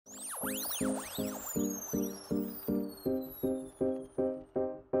I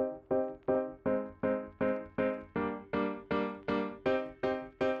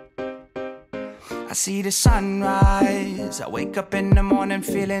see the sunrise, I wake up in the morning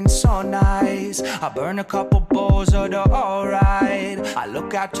feeling so nice. I burn a couple bowls of the alright. I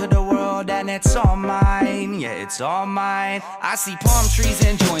look out to the world and it's all mine, yeah, it's all mine. I see palm trees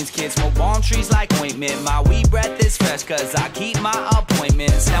and joints, kids smoke palm trees like ointment. My weed breath is fresh cause I keep my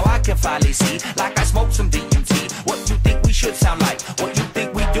appointments. Now I can finally see, like I smoked some DMT. What you think we should sound like, what you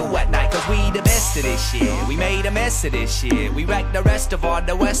think we do at night. Cause we the best of this shit, we made a mess of this shit. We wrecked the rest of all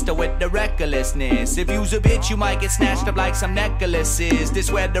the Wester with the recklessness. If you's a bitch, you might get snatched up like some necklaces.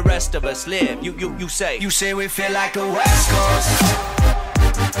 This where the rest of us live. You say we feel like the West Coast.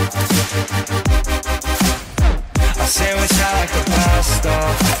 I say we sound like the best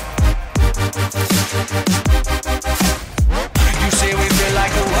of. You say we feel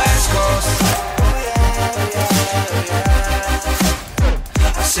like the West Coast.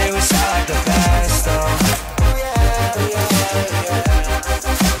 I say we sound like the best of.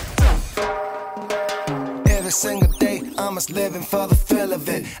 Every single day, I'm just living for the feel of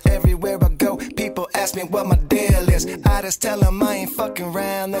it. Everywhere I go, people ask me what my deal is. I just tell them I ain't fucking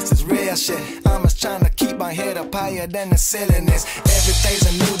around, this is real shit. I'm just trying to keep my head up higher than the ceiling is. Every day's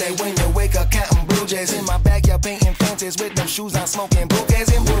a new day when you wake up counting blue jays. In my backyard painting fences with them shoes, I'm smoking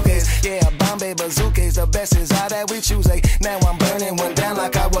bouquets and bouquets. Yeah, Bombay bazookas, the best is all that we choose. Now I'm burning one down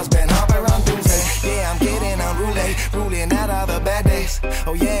like I was Ben Harper on Doomsday. Yeah, I'm getting unruly, ruling out all the bad days.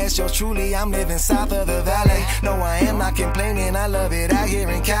 Oh yeah, it's yours truly, I'm living south of the valley. No, I am not complaining, I love it out here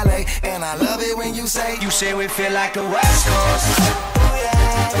in Cali. And I love it when you say we feel like the West Coast. Oh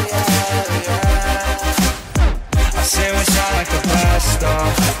yeah, yeah, yeah. I say we sound like the best of.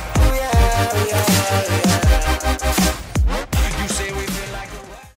 Oh yeah, yeah, yeah.